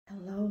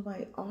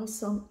my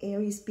awesome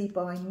Aries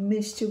people. I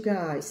missed you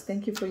guys.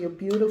 Thank you for your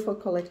beautiful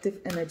collective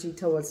energy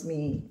towards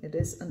me. It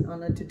is an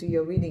honor to do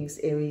your readings,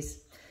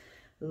 Aries.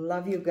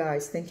 Love you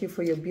guys. Thank you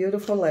for your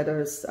beautiful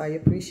letters. I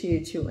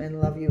appreciate you and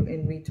love you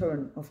in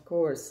return, of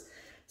course.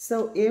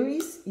 So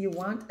Aries, you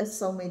want a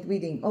soulmate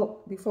reading.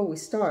 Oh, before we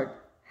start,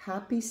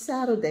 happy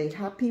Saturday,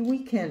 happy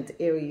weekend,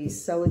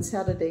 Aries. So it's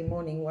Saturday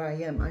morning where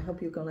I am. I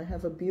hope you're going to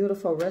have a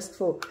beautiful,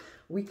 restful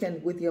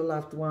weekend with your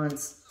loved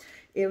ones.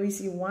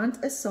 Aries, you want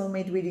a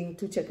soulmate reading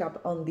to check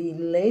up on the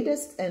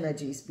latest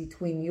energies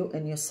between you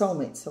and your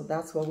soulmate. So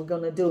that's what we're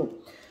going to do.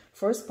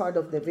 First part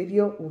of the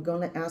video, we're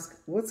going to ask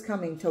what's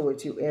coming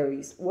towards you,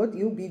 Aries. What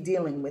you'll be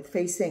dealing with,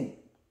 facing.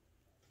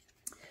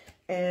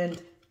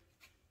 And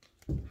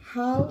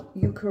how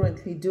you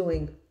currently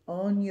doing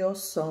on your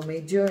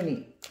soulmate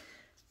journey.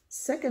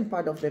 Second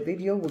part of the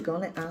video, we're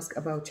going to ask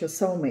about your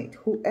soulmate.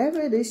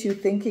 Whoever it is you're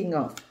thinking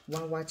of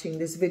while watching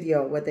this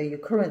video, whether you're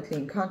currently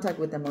in contact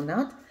with them or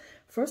not.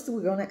 First,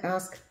 we're going to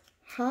ask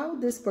how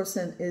this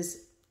person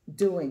is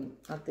doing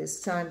at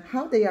this time,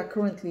 how they are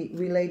currently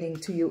relating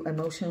to you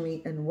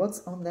emotionally, and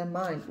what's on their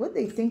mind, what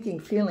they're thinking,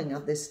 feeling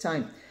at this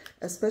time,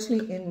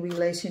 especially in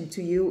relation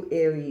to you,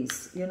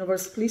 Aries.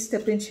 Universe, please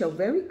step in, show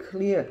very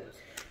clear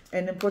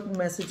and important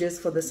messages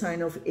for the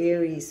sign of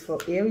Aries, for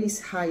Aries'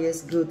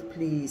 highest good,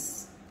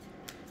 please.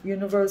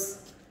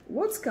 Universe,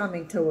 what's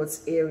coming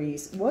towards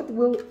Aries? What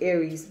will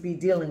Aries be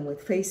dealing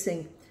with,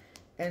 facing,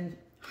 and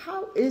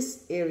how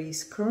is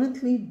Aries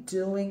currently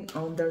doing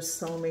on their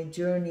soulmate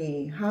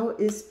journey? How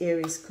is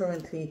Aries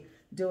currently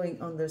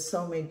doing on their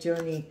soulmate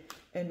journey?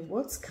 And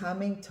what's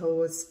coming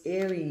towards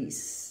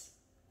Aries?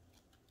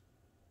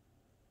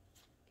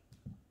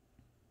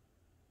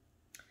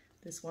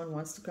 This one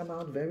wants to come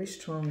out very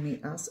strongly.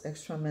 Ask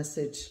extra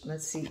message.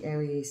 Let's see,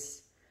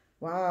 Aries.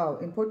 Wow,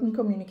 important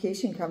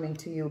communication coming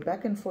to you.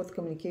 Back and forth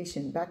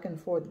communication. Back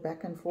and forth,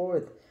 back and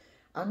forth.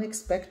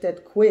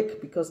 Unexpected, quick,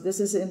 because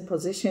this is in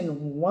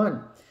position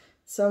 1.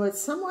 So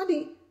it's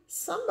somebody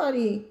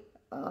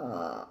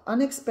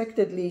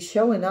unexpectedly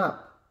showing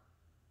up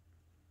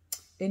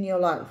in your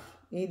life,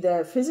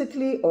 either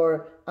physically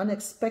or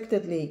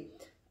unexpectedly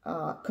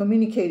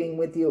communicating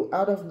with you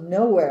out of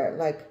nowhere,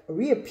 like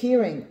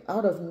reappearing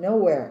out of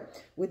nowhere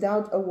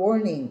without a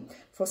warning.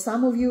 For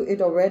some of you,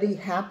 it already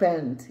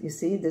happened. You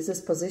see, this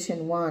is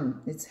position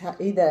 1. It's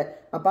either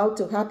about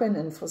to happen,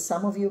 and for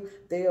some of you,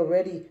 they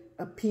already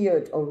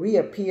appeared or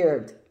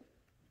reappeared.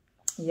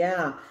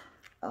 Yeah,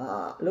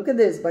 look at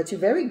this, but you're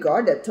very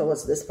guarded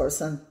towards this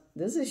person.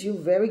 This is you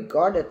very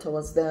guarded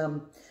towards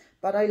them.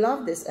 But I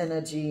love this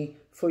energy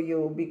for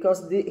you,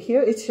 because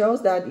here it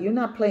shows that you're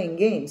not playing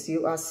games.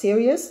 You are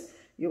serious.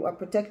 You are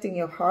protecting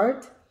your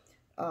heart.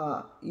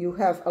 You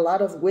have a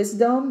lot of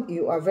wisdom.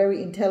 You are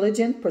very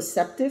intelligent,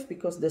 perceptive,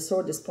 because the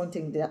sword is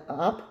pointing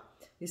up.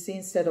 You see,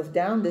 instead of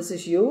down, this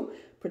is you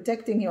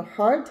protecting your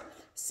heart,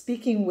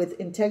 speaking with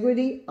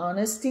integrity,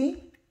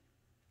 honesty.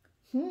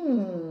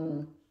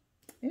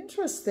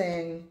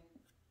 Interesting.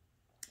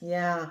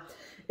 Yeah,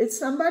 it's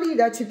somebody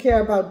that you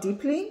care about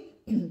deeply.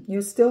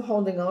 You're still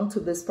holding on to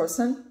this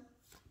person.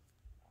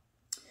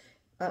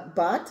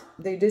 But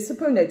they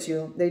disappointed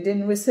you. They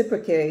didn't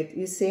reciprocate.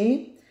 You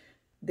see?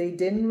 They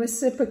didn't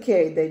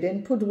reciprocate. They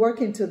didn't put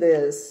work into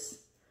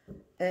this.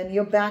 And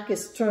your back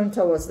is turned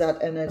towards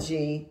that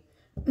energy.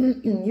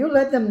 You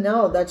let them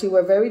know that you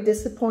were very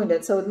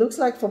disappointed. So it looks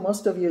like for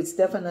most of you, it's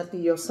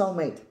definitely your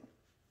soulmate.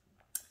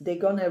 They're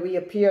going to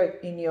reappear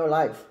in your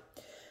life.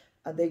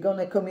 They're going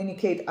to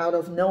communicate out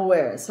of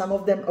nowhere. Some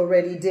of them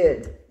already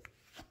did.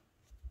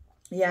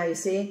 Yeah, you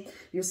see,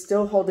 you're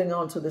still holding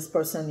on to this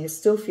person. You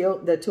still feel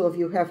the two of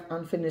you have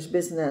unfinished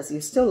business.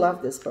 You still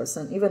love this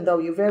person. Even though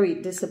you're very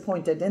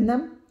disappointed in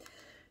them,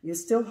 you're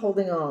still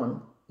holding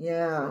on.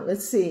 Yeah,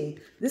 let's see.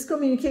 This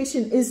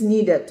communication is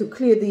needed to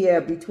clear the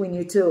air between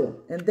you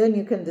two. And then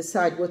you can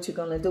decide what you're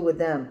going to do with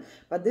them.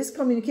 But this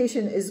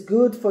communication is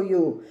good for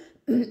you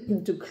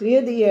to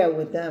clear the air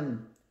with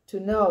them. To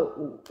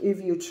know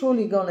if you're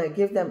truly going to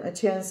give them a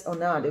chance or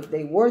not. If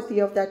they're worthy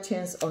of that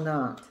chance or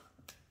not.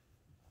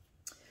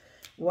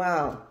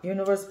 Wow.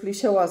 Universe, please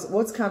show us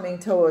what's coming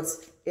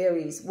towards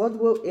Aries. What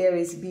will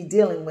Aries be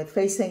dealing with,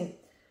 facing?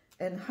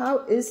 And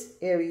how is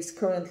Aries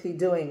currently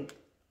doing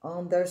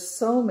on their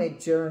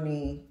soulmate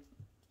journey?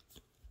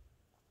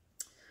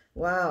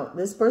 Wow.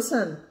 This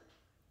person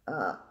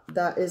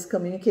that is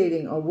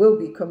communicating or will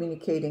be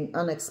communicating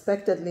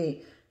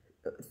unexpectedly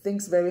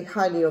thinks very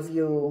highly of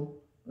you.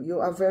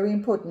 You are very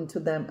important to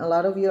them. A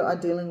lot of you are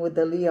dealing with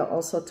the Leo,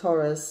 also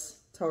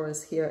Taurus.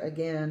 Taurus here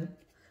again.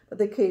 But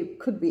they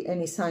could be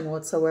any sign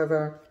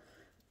whatsoever.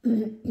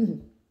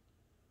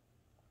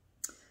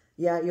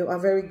 Yeah, you are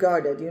very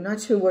guarded. You're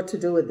not sure what to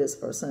do with this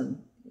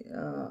person.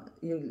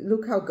 You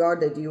look how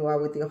guarded you are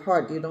with your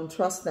heart. You don't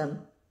trust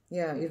them.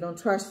 Yeah, you don't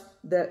trust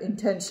their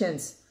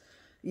intentions.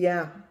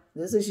 Yeah,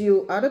 this is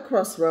you at a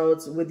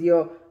crossroads with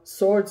your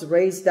swords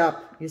raised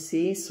up. You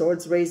see,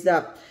 swords raised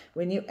up.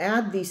 When you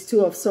add these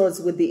 2 of swords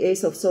with the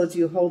ace of swords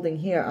you're holding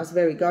here as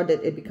very guarded,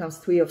 it becomes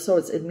 3 of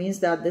swords. It means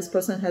that this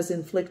person has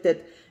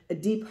inflicted a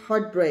deep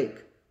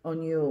heartbreak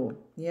on you.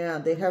 Yeah,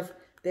 they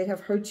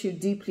have hurt you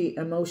deeply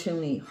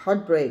emotionally.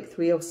 Heartbreak,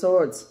 3 of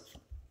Swords.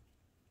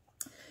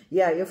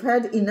 Yeah, you've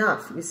had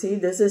enough. You see,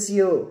 this is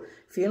you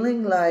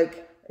feeling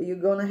like you're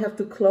going to have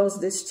to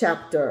close this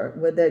chapter,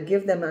 whether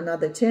give them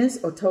another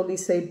chance or totally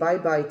say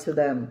bye-bye to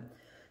them.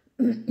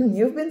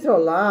 You've been through a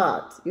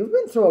lot. You've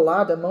been through a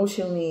lot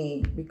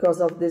emotionally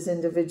because of this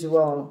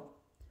individual.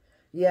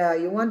 Yeah,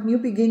 you want new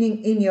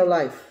beginning in your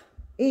life,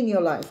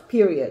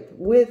 period,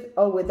 with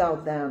or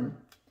without them.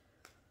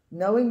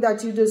 Knowing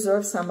that you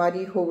deserve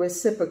somebody who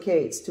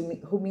reciprocates,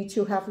 who meets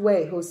you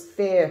halfway, who's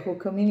fair, who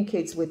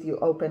communicates with you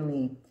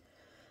openly.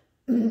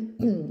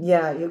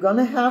 Yeah, you're going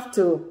to have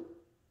to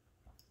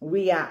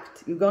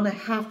react. You're going to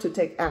have to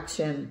take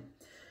action.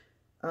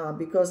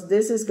 Because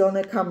this is going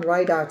to come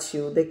right at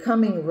you. They're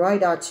coming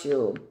right at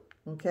you,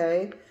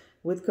 okay,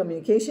 with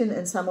communication,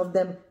 and some of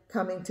them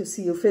coming to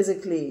see you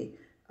physically,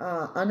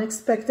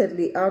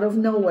 unexpectedly, out of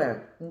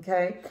nowhere,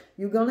 okay?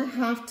 You're going to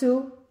have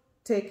to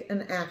take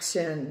an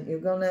action. You're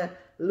going to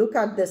look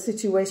at the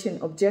situation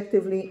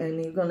objectively,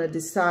 and you're going to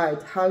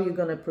decide how you're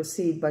going to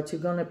proceed, but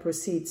you're going to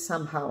proceed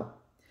somehow.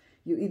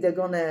 You're either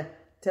going to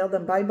tell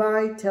them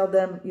bye-bye, tell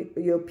them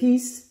your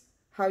piece,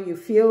 how you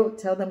feel,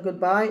 tell them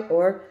goodbye,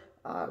 or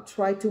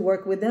try to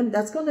work with them.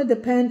 That's going to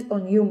depend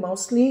on you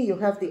mostly. You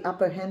have the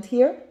upper hand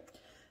here.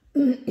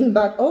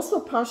 But also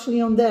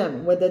partially on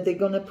them, whether they're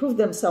going to prove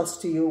themselves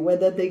to you,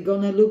 whether they're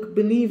going to look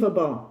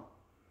believable.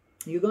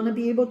 You're going to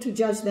be able to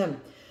judge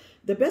them.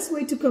 The best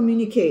way to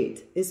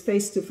communicate is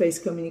face-to-face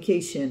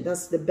communication.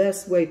 That's the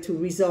best way to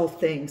resolve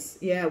things.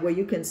 Yeah, where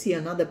you can see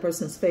another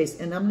person's face.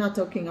 And I'm not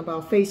talking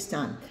about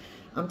FaceTime.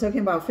 I'm talking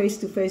about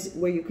face-to-face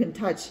where you can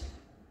touch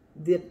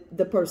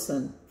the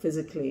person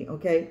physically,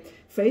 okay?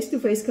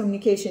 Face-to-face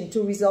communication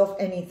to resolve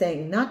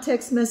anything. Not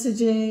text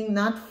messaging,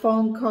 not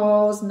phone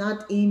calls,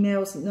 not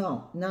emails.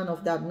 No, none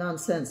of that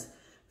nonsense.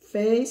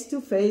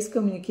 Face-to-face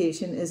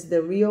communication is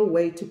the real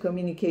way to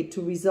communicate,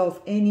 to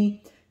resolve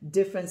any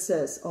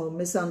differences or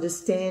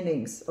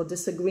misunderstandings or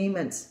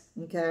disagreements,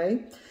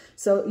 okay?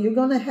 So you're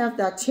going to have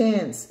that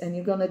chance, and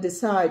you're going to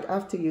decide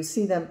after you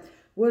see them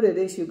what it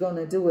is you're going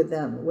to do with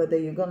them, whether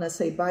you're going to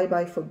say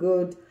bye-bye for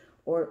good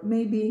or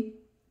maybe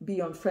be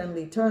on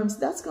friendly terms.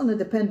 That's going to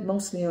depend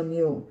mostly on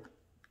you.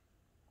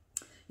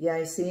 Yeah,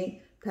 I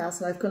see.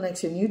 Past life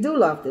connection. You do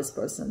love this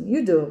person.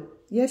 You do.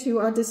 Yes, you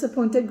are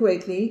disappointed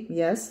greatly.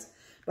 Yes,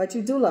 but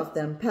you do love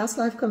them. Past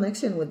life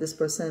connection with this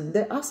person.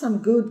 There are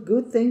some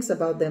good things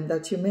about them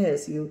that you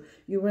miss. You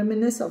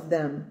reminisce of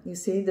them. You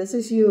see, this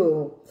is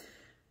you.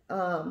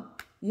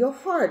 Your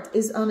heart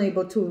is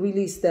unable to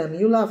release them.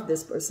 You love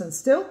this person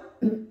still,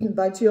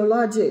 but your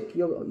logic,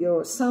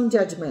 your sound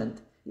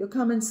judgment, your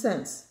common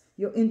sense,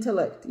 your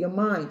intellect, your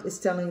mind is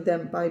telling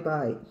them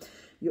bye-bye.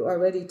 You are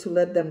ready to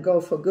let them go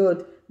for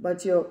good,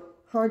 but your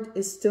heart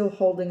is still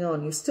holding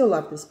on. You still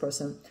love this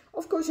person.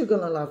 Of course you're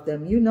going to love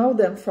them. You know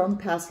them from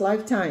past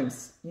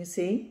lifetimes, you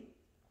see.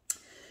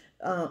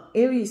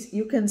 Aries,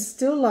 you can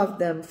still love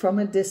them from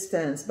a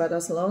distance, but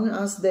as long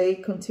as they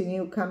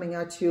continue coming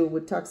at you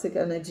with toxic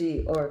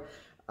energy or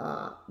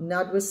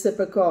not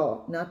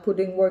reciprocal, not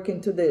putting work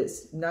into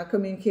this, not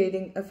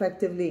communicating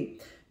effectively,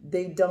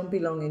 they don't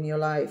belong in your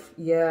life.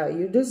 Yeah,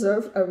 you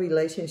deserve a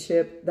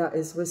relationship that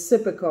is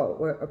reciprocal,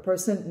 where a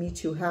person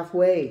meets you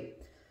halfway.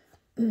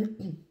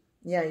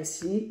 Yeah, you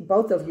see,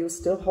 both of you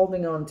still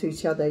holding on to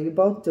each other. You're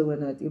both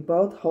doing it. You're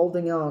both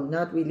holding on,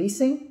 not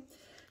releasing,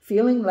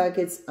 feeling like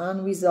it's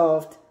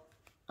unresolved,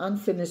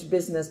 unfinished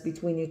business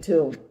between you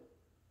two.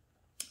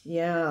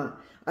 Yeah,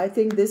 I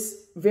think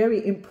this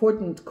very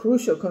important,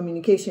 crucial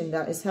communication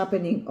that is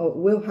happening or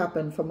will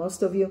happen for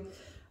most of you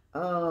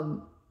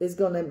is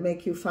going to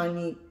make you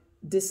finally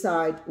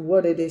decide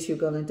what it is you're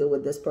going to do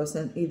with this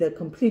person. Either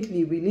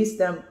completely release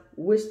them,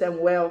 wish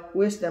them well,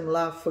 wish them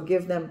love,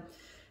 forgive them,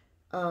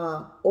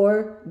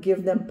 or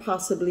give them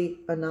possibly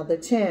another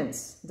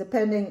chance.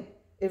 Depending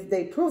if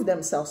they prove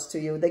themselves to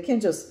you, they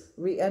can't just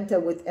re-enter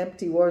with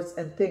empty words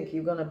and think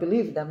you're going to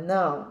believe them.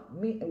 No,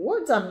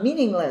 words are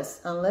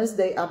meaningless unless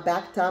they are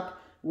backed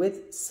up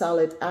with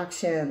solid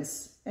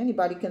actions.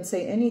 Anybody can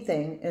say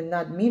anything and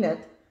not mean it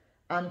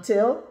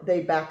until they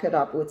back it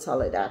up with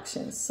solid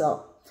actions.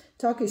 So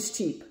talk is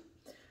cheap.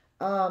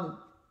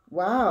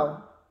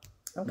 Wow,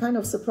 I'm kind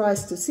of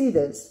surprised to see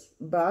this,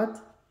 but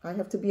I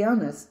have to be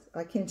honest,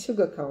 I can't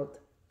sugarcoat.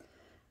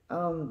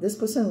 This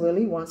person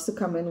really wants to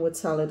come in with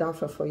solid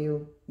offer for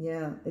you.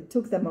 Yeah, it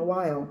took them a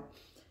while.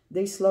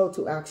 They slow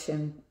to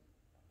action.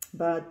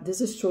 But this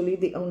is truly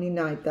the only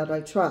knight that I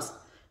trust.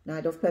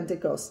 Knight of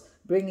Pentacles,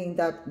 bringing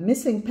that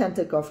missing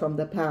pentacle from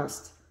the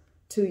past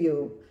to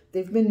you.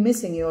 They've been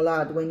missing you a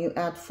lot. When you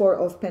add 4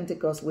 of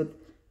Pentacles with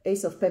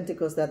Ace of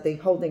Pentacles that they're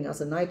holding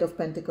as a Knight of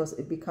Pentacles,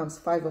 it becomes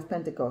 5 of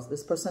Pentacles.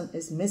 This person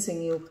is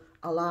missing you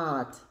a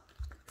lot.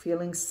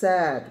 Feeling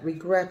sad,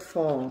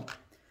 regretful.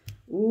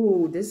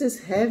 Ooh, this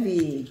is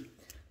heavy.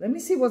 Let me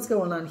see what's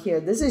going on here.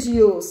 This is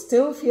you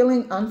still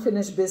feeling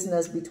unfinished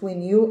business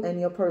between you and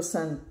your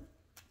person.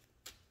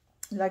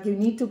 Like you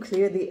need to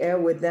clear the air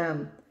with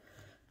them.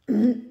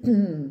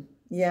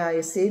 Yeah,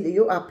 you see,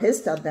 you are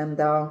pissed at them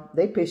though.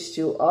 They pissed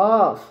you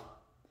off.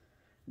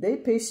 They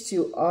pissed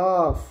you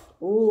off.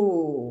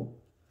 Ooh.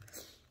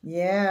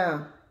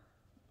 Yeah.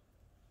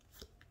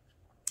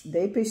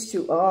 They pissed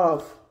you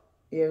off,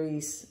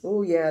 Aries.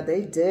 Oh, yeah,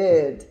 they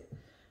did.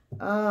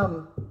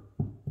 Some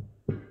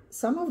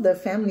of the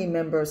family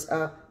members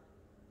are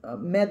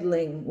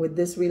meddling with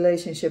this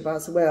relationship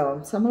as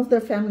well. Some of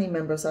their family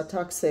members are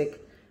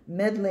toxic,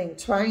 meddling,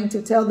 trying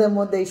to tell them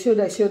what they should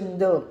or shouldn't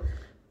do.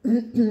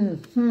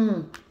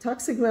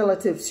 Toxic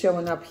relatives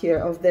showing up here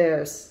of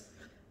theirs.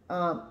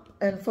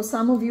 And for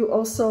some of you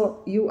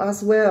also, you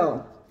as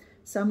well.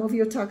 Some of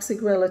your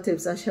toxic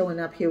relatives are showing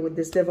up here with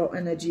this devil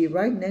energy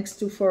right next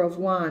to Four of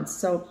Wands.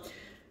 So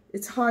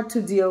it's hard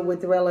to deal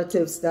with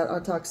relatives that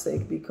are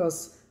toxic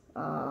because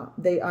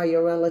they are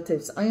your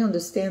relatives. I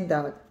understand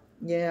that.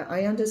 Yeah,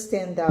 I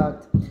understand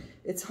that.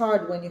 It's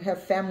hard when you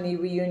have family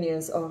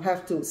reunions or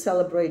have to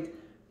celebrate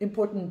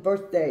important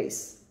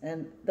birthdays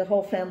and the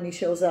whole family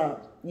shows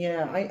up.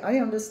 Yeah, I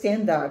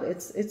understand that.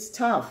 It's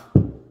tough.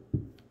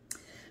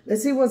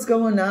 Let's see what's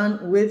going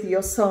on with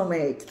your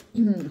soulmate.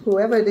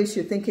 Whoever it is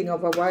you're thinking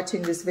of or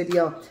watching this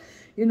video.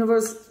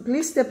 Universe,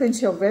 please step in,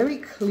 show very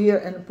clear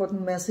and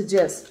important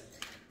messages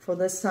for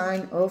the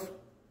sign of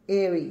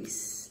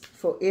Aries.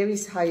 For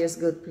Aries' highest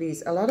good,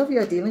 please. A lot of you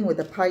are dealing with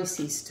the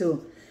Pisces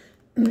too.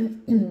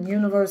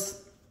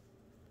 Universe,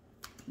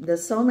 the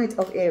soulmate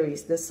of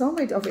Aries. The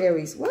soulmate of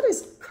Aries. What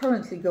is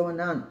currently going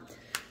on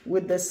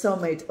with the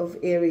soulmate of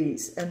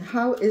Aries? And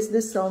how is the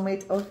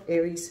soulmate of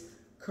Aries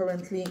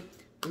currently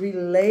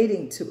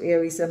relating to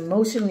Aries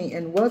emotionally,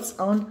 and what's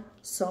on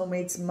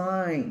soulmate's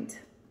mind?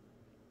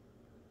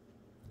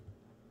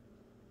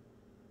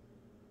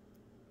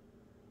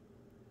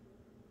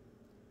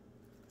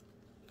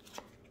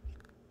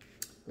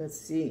 Let's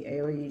see,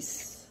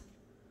 Aries.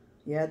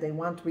 Yeah, they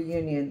want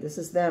reunion. This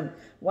is them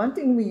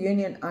wanting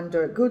reunion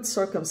under good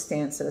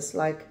circumstances,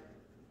 like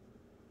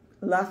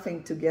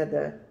laughing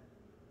together,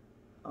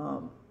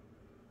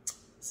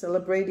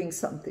 celebrating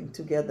something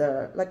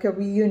together, like a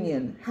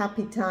reunion,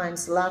 happy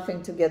times,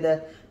 laughing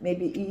together,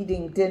 maybe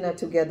eating dinner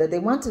together. They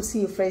want to see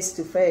you face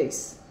to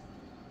face.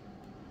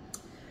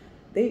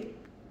 They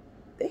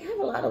have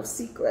a lot of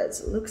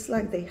secrets. It looks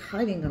like they're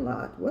hiding a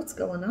lot. What's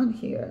going on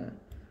here?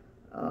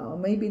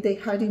 Maybe they're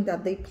hiding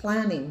that they're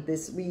planning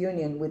this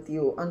reunion with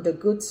you under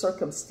good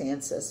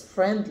circumstances,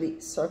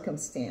 friendly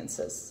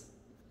circumstances.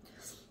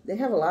 They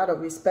have a lot of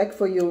respect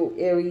for you,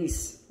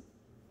 Aries.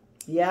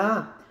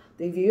 Yeah.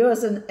 They view you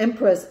as an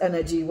empress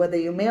energy, whether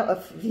you're male or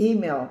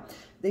female.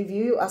 They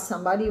view you as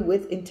somebody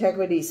with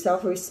integrity,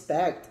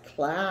 self-respect,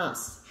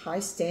 class, high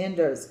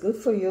standards. Good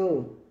for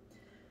you.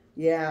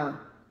 Yeah.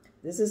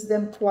 This is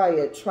them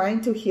quiet,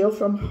 trying to heal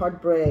from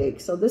heartbreak.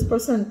 So this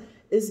person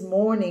is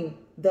mourning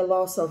the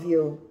loss of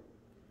you.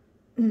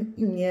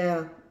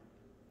 Yeah.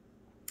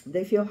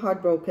 They feel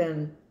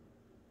heartbroken.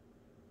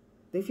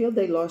 They feel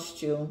they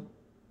lost you.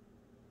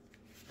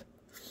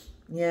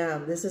 Yeah,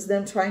 this is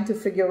them trying to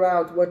figure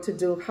out what to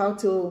do, how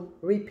to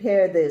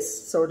repair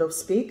this, so to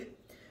speak.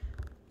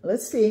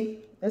 Let's see.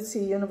 Let's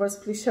see, universe,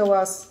 please show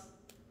us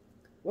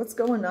what's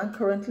going on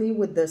currently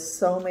with the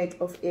soulmate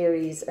of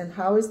Aries, and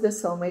how is the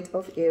soulmate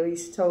of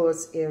Aries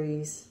towards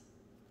Aries?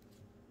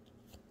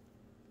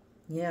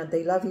 Yeah,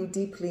 they love you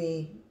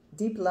deeply.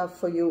 Deep love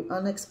for you,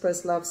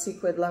 unexpressed love,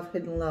 secret love,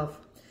 hidden love.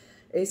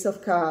 Ace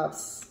of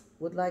Cups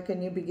would like a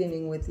new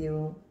beginning with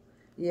you.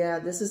 Yeah,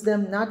 this is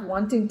them not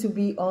wanting to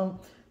be on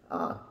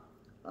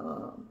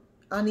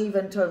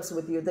uneven terms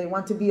with you. They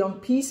want to be on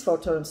peaceful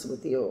terms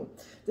with you.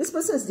 This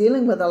person is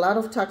dealing with a lot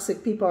of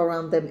toxic people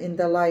around them in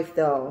their life,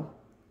 though,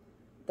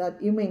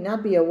 that you may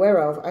not be aware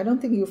of. I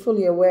don't think you're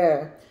fully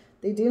aware.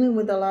 They're dealing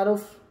with a lot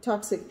of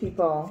toxic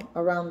people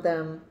around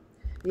them.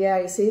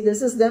 Yeah, you see,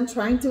 this is them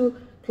trying to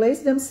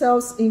place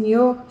themselves in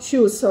your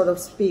shoes, so to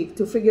speak,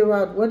 to figure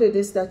out what it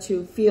is that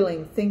you're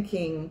feeling,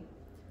 thinking.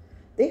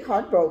 They're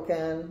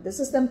heartbroken. This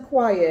is them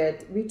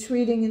quiet,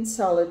 retreating in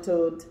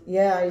solitude.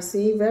 Yeah, I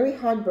see. Very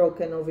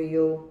heartbroken over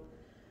you.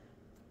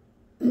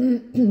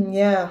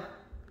 Yeah.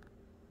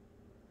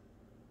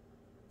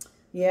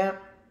 Yeah,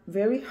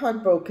 very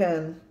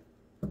heartbroken.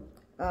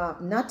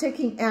 Not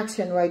taking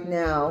action right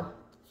now.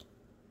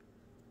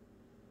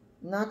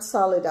 Not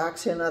solid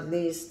action, at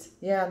least.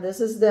 Yeah, this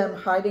is them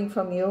hiding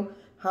from you,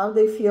 how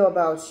they feel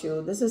about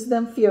you. This is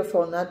them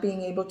fearful, not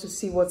being able to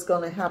see what's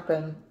going to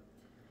happen.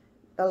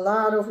 A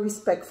lot of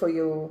respect for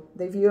you.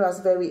 They view you as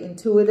very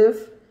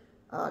intuitive,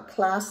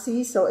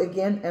 classy. So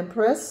again,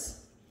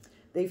 Empress.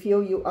 They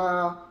feel you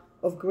are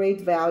of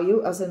great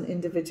value as an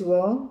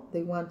individual.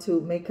 They want to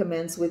make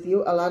amends with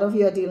you. A lot of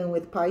you are dealing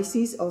with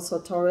Pisces,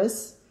 also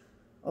Taurus,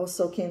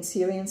 also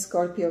Cancerian,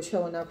 Scorpio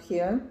showing up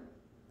here.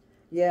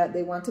 Yeah,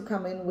 they want to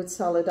come in with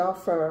solid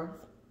offer.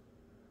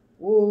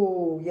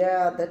 Ooh,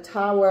 yeah, the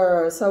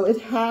Tower. So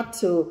it had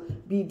to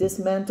be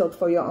dismantled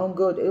for your own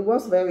good. It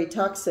was very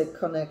toxic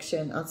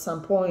connection at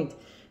some point.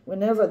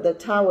 Whenever the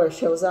Tower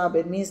shows up,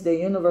 it means the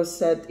universe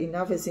said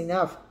enough is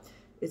enough.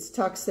 It's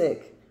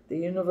toxic. The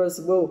universe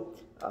will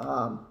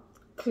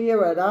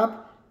clear it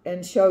up,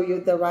 and show you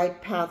the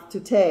right path to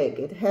take.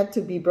 It had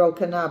to be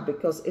broken up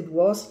because it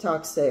was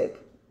toxic.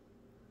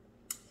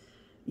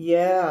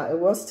 Yeah, it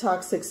was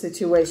toxic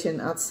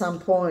situation at some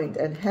point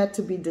and had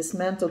to be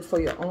dismantled for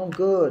your own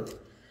good.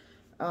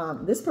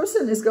 This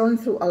person is going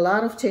through a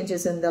lot of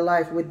changes in their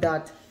life with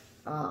that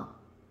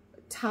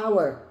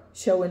tower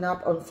showing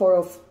up on 4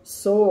 of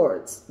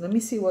Swords. Let me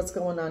see what's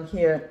going on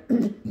here.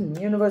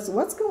 Universe,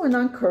 what's going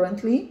on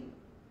currently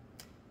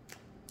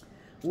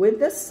with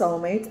the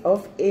soulmate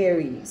of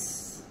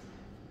Aries?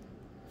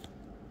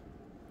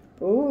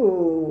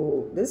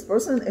 Ooh, this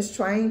person is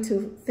trying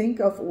to think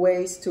of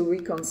ways to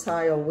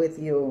reconcile with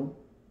you.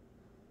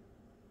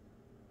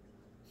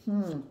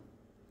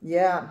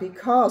 Yeah,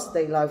 because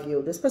they love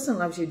you. This person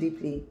loves you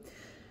deeply.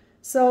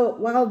 So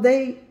while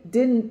they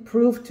didn't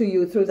prove to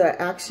you through their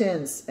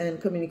actions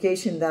and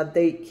communication that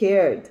they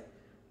cared,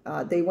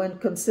 they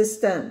went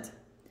consistent.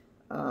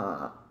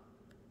 I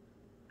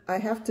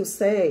have to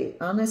say,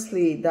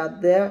 honestly,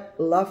 that their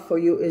love for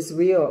you is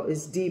real,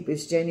 is deep,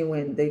 is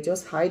genuine. They're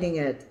just hiding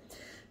it.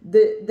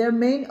 Their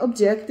main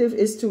objective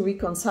is to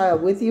reconcile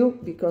with you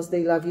because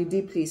they love you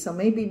deeply. So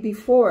maybe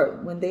before,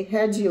 when they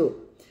had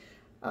you,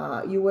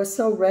 you were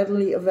so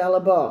readily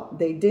available,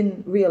 they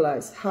didn't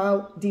realize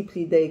how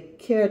deeply they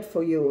cared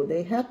for you.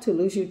 They had to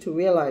lose you to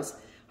realize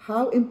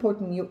how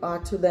important you are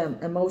to them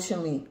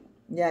emotionally.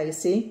 Yeah, you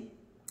see?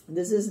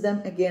 This is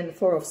them again,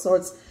 4 of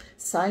Swords,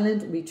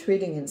 silent,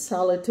 retreating in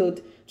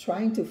solitude,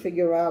 trying to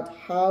figure out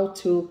how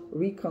to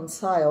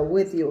reconcile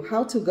with you,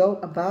 how to go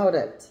about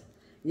it.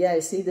 Yeah,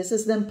 you see, this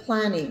is them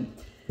planning.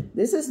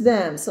 This is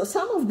them. So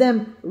some of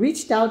them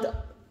reached out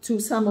to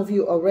some of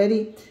you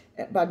already,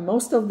 but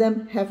most of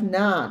them have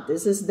not.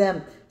 This is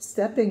them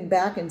stepping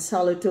back in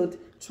solitude,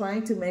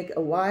 trying to make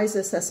a wise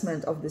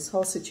assessment of this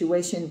whole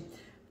situation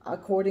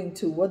according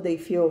to what they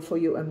feel for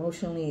you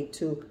emotionally,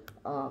 to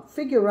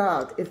figure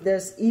out if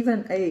there's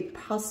even a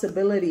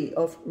possibility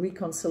of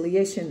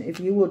reconciliation, if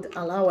you would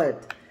allow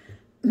it,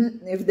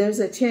 if there's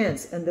a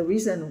chance. And the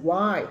reason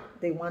why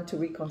they want to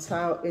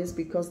reconcile is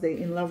because they're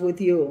in love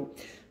with you.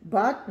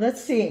 But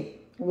let's see.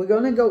 We're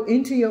going to go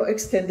into your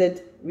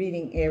extended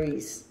reading,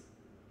 Aries,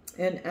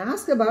 and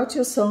ask about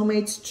your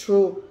soulmate's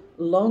true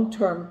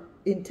long-term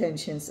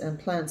intentions and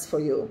plans for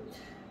you.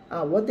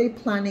 What they're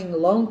planning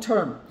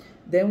long-term.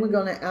 Then we're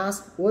going to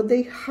ask what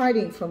they're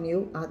hiding from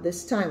you at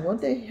this time.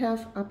 What they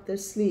have up their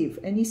sleeve.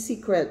 Any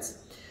secrets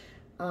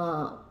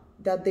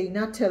that they're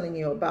not telling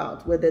you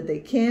about. Whether they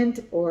can't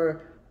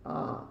or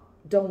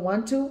don't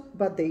want to.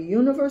 But the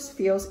universe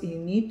feels you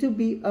need to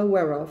be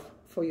aware of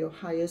for your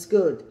highest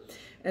good.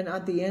 And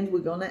at the end, we're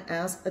going to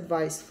ask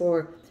advice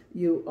for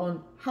you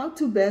on how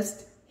to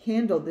best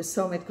handle the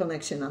soulmate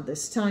connection at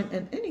this time,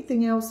 and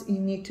anything else you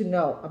need to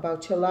know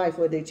about your life,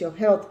 whether it's your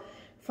health,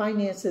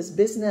 finances,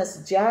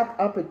 business, job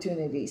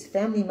opportunities,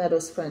 family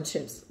matters,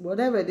 friendships,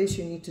 whatever it is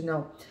you need to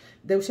know.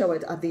 They'll show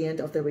it at the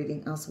end of the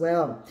reading as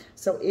well.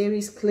 So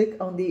Aries, click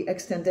on the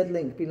extended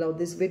link below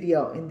this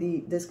video in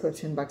the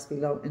description box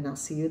below, and I'll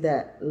see you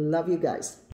there. Love you guys.